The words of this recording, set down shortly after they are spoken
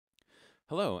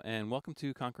Hello, and welcome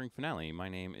to Conquering Finale. My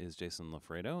name is Jason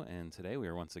Lafredo, and today we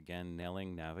are once again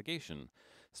nailing navigation.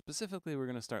 Specifically, we're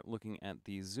going to start looking at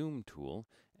the Zoom tool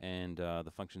and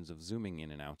the functions of zooming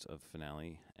in and out of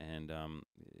Finale. And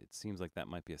it seems like that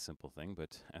might be a simple thing,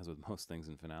 but as with most things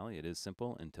in Finale, it is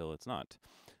simple until it's not.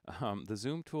 The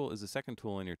Zoom tool is the second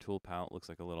tool in your tool palette. It looks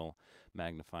like a little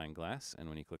magnifying glass, and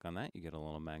when you click on that, you get a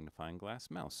little magnifying glass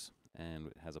mouse. And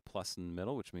it has a plus in the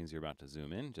middle, which means you're about to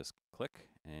zoom in. Just click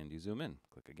and you zoom in.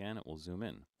 Click again, it will zoom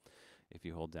in. If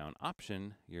you hold down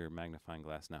Option, your magnifying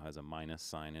glass now has a minus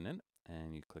sign in it,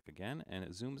 and you click again and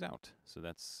it zooms out. So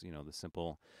that's, the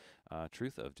simple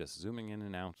truth of just zooming in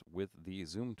and out with the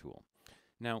zoom tool.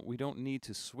 Now, we don't need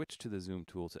to switch to the zoom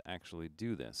tool to actually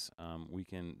do this. We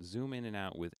can zoom in and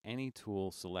out with any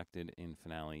tool selected in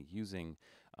Finale using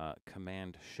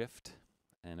Command Shift,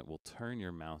 and it will turn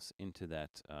your mouse into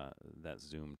that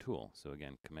zoom tool. So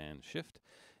again, Command Shift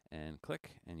and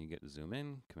click, and you get zoom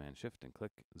in. Command Shift and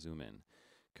click, zoom in.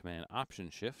 Command Option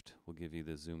Shift will give you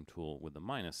the zoom tool with the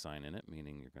minus sign in it,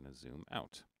 meaning you're going to zoom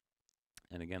out.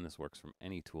 And again, this works from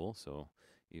any tool, so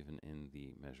even in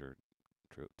the Measure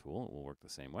tool, it will work the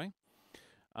same way.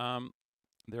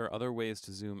 There are other ways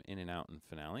to zoom in and out in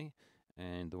Finale.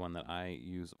 And the one that I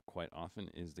use quite often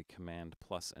is the Command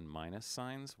plus and minus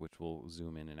signs, which will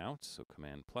zoom in and out. So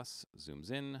Command plus zooms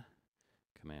in,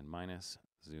 Command minus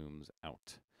zooms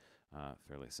out.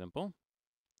 Fairly simple.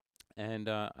 And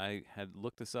I had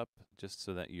looked this up just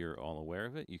so that you're all aware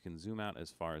of it. You can zoom out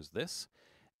as far as this.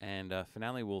 And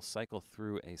Finale will cycle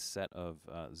through a set of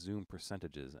zoom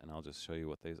percentages, and I'll just show you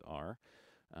what these are.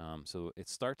 So it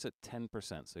starts at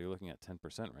 10%. So you're looking at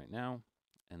 10% right now,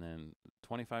 and then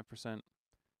 25%,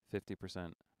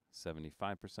 50%,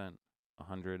 75%,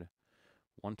 100,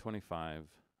 125,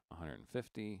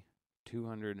 150,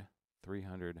 200,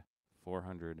 300,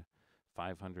 400,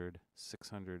 500,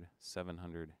 600,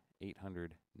 700,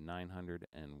 800, 900,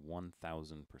 and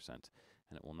 1,000%. And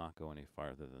it will not go any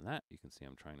farther than that. You can see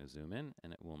I'm trying to zoom in,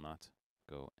 and it will not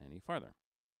go any farther.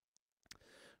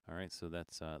 All right, so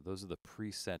that's those are the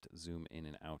preset zoom in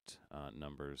and out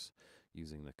numbers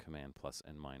using the Command plus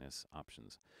and minus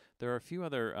options. There are a few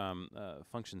other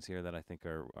functions here that I think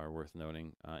are worth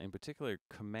noting. In particular,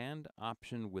 Command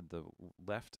Option with the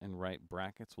left and right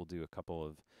brackets will do a couple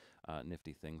of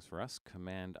nifty things for us.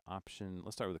 Command Option,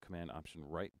 let's start with the Command Option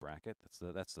right bracket.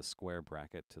 That's the square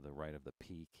bracket to the right of the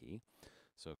P key.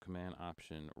 So Command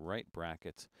Option right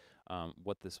bracket.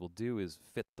 What this will do is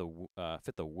fit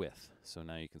the width. So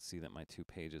now you can see that my two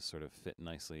pages sort of fit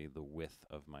nicely the width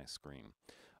of my screen.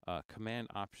 Command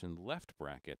Option left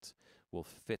bracket will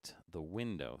fit the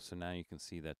window. So now you can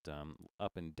see that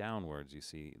up and downwards, you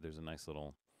see there's a nice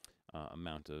little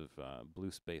amount of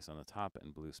blue space on the top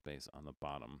and blue space on the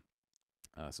bottom.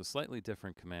 So slightly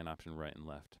different Command Option right and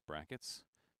left brackets.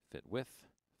 Fit width,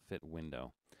 fit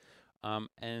window.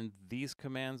 And these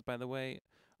commands, by the way,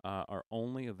 are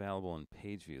only available in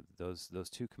page view. Those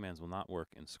two commands will not work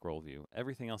in scroll view.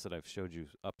 Everything else that I've showed you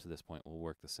up to this point will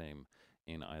work the same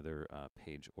in either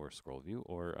page or scroll view,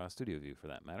 or studio view for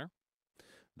that matter.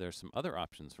 There's some other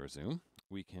options for zoom.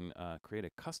 We can create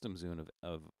a custom zoom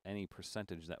of any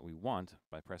percentage that we want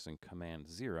by pressing Command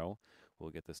 0. We'll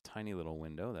get this tiny little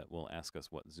window that will ask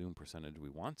us what zoom percentage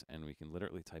we want, and we can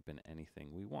literally type in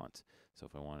anything we want. So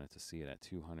if I wanted to see it at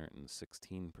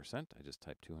 216%, I just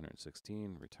type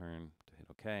 216, return to hit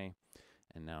OK,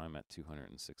 and now I'm at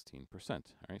 216%. All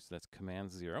right, so that's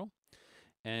Command 0.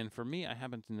 And for me, I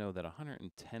happen to know that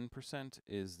 110%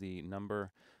 is the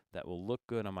number that will look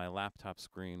good on my laptop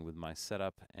screen with my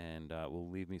setup, and will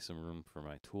leave me some room for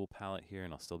my tool palette here,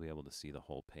 and I'll still be able to see the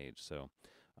whole page. So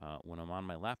when I'm on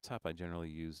my laptop, I generally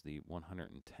use the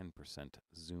 110%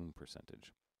 zoom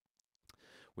percentage.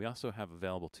 We also have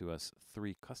available to us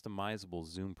 3 customizable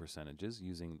zoom percentages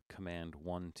using Command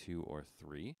 1, 2, or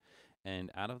 3. And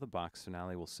out of the box,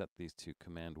 Finale will set these to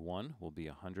Command 1 will be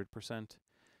 100%,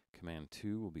 Command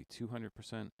 2 will be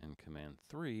 200%, and Command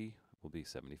 3 will be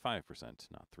 75%,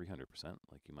 not 300%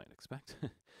 like you might expect,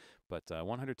 but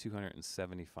 100, 200, and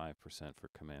 75% for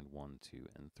Command 1, 2,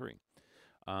 and 3.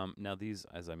 Now these,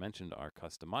 as I mentioned, are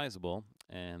customizable,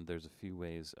 and there's a few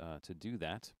ways to do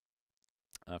that.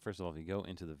 First of all, if you go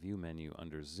into the View menu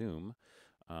under Zoom,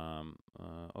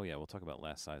 oh yeah, we'll talk about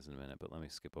last size in a minute, but let me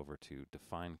skip over to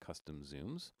Define Custom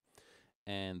Zooms.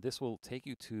 And this will take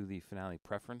you to the Finale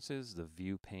Preferences, the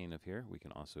View pane of here. We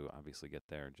can also obviously get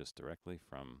there just directly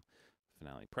from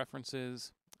Finale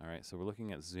Preferences. All right, so we're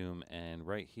looking at zoom, and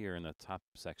right here in the top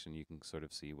section, you can sort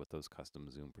of see what those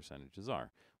custom zoom percentages are.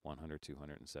 100,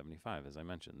 200, and 75, as I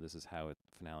mentioned. This is how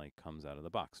Finale comes out of the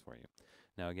box for you.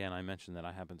 Now again, I mentioned that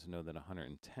I happen to know that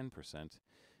 110%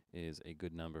 is a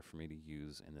good number for me to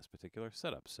use in this particular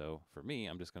setup. So for me,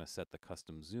 I'm just going to set the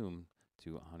custom zoom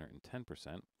to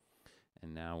 110%.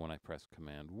 And now when I press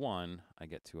Command 1, I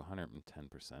get to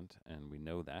 110%. And we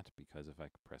know that because if I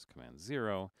press Command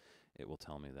 0, it will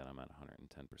tell me that I'm at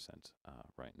 110%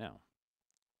 right now.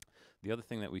 The other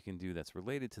thing that we can do that's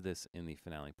related to this in the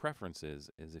Finale preferences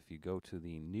is if you go to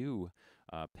the new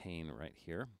pane right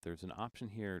here, there's an option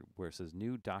here where it says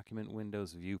New Document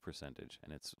Windows View Percentage,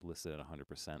 and it's listed at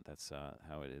 100%. That's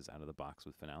how it is out of the box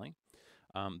with Finale.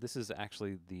 This is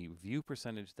actually the view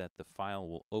percentage that the file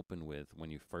will open with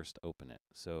when you first open it.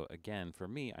 So again, for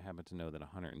me, I happen to know that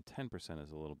 110%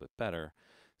 is a little bit better,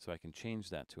 so I can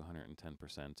change that to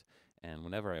 110%. And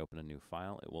whenever I open a new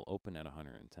file, it will open at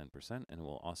 110%, and it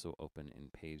will also open in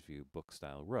page view book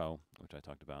style row, which I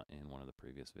talked about in one of the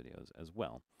previous videos as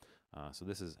well. So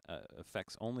this is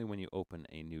affects only when you open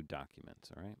a new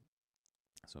document, all right?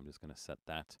 So I'm just going to set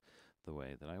that the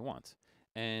way that I want.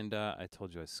 And I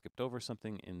told you I skipped over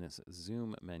something in this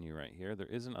zoom menu right here. There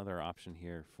is another option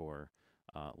here for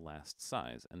last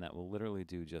size, and that will literally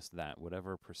do just that.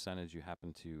 Whatever percentage you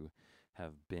happen to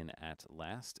have been at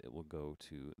last, it will go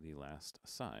to the last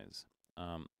size.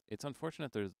 It's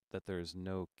unfortunate that there's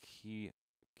no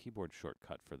keyboard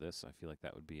shortcut for this. I feel like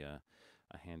that would be a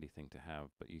handy thing to have,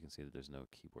 but you can see that there's no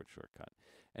keyboard shortcut.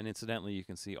 And incidentally, you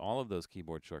can see all of those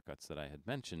keyboard shortcuts that I had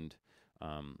mentioned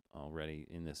already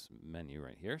in this menu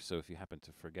right here. So if you happen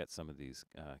to forget some of these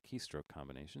keystroke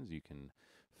combinations, you can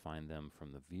find them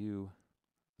from the View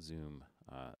Zoom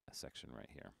section right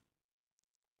here.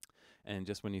 And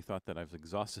just when you thought that I've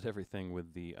exhausted everything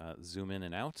with the zoom in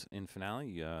and out in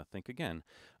Finale, think again.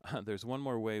 There's one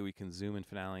more way we can zoom in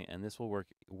Finale, and this will work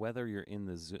whether you're in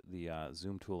the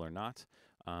zoom tool or not.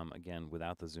 Again,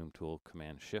 without the zoom tool,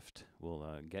 Command-Shift will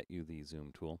get you the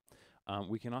zoom tool.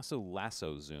 We can also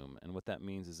lasso zoom, and what that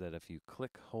means is that if you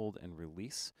click, hold, and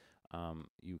release,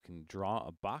 you can draw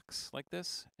a box like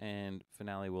this, and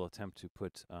Finale will attempt to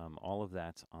put all of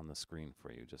that on the screen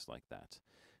for you, just like that.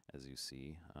 As you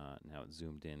see, now it's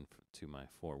zoomed in to my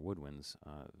 4 woodwinds,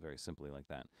 very simply like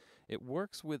that. It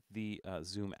works with the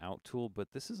zoom out tool,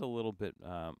 but this is a little bit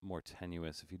more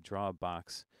tenuous. If you draw a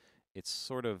box, it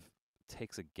sort of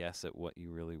takes a guess at what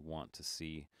you really want to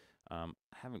see. I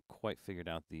haven't quite figured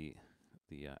out the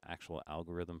actual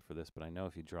algorithm for this, but I know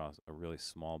if you draw a really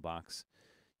small box,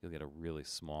 you'll get a really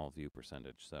small view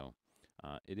percentage. So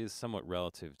it is somewhat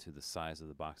relative to the size of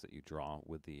the box that you draw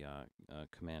with the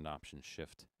Command Option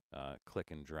Shift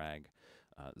click and drag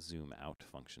zoom out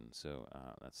function. So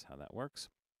that's how that works.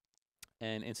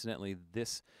 And incidentally,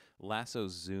 this lasso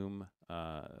zoom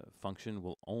function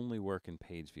will only work in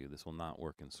page view. This will not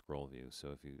work in scroll view.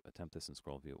 So if you attempt this in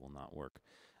scroll view, it will not work.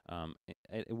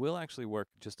 It will actually work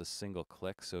just a single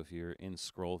click. So if you're in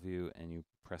scroll view and you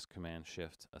press Command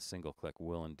Shift, a single click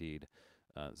will indeed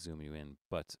zoom you in.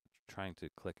 But trying to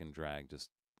click and drag just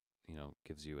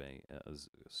gives you a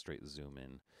straight zoom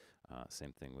in.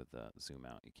 Same thing with zoom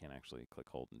out. You can't actually click,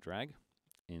 hold, and drag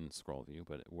in scroll view,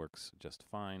 but it works just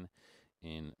fine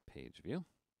in page view.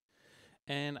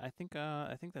 And I think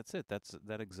that's it.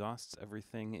 That exhausts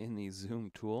everything in the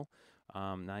zoom tool.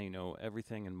 Now you know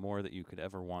everything and more that you could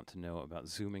ever want to know about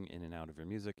zooming in and out of your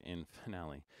music in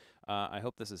Finale. I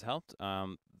hope this has helped.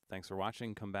 Thanks for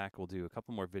watching. Come back. We'll do a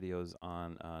couple more videos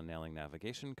on nailing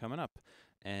navigation coming up,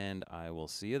 and I will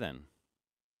see you then.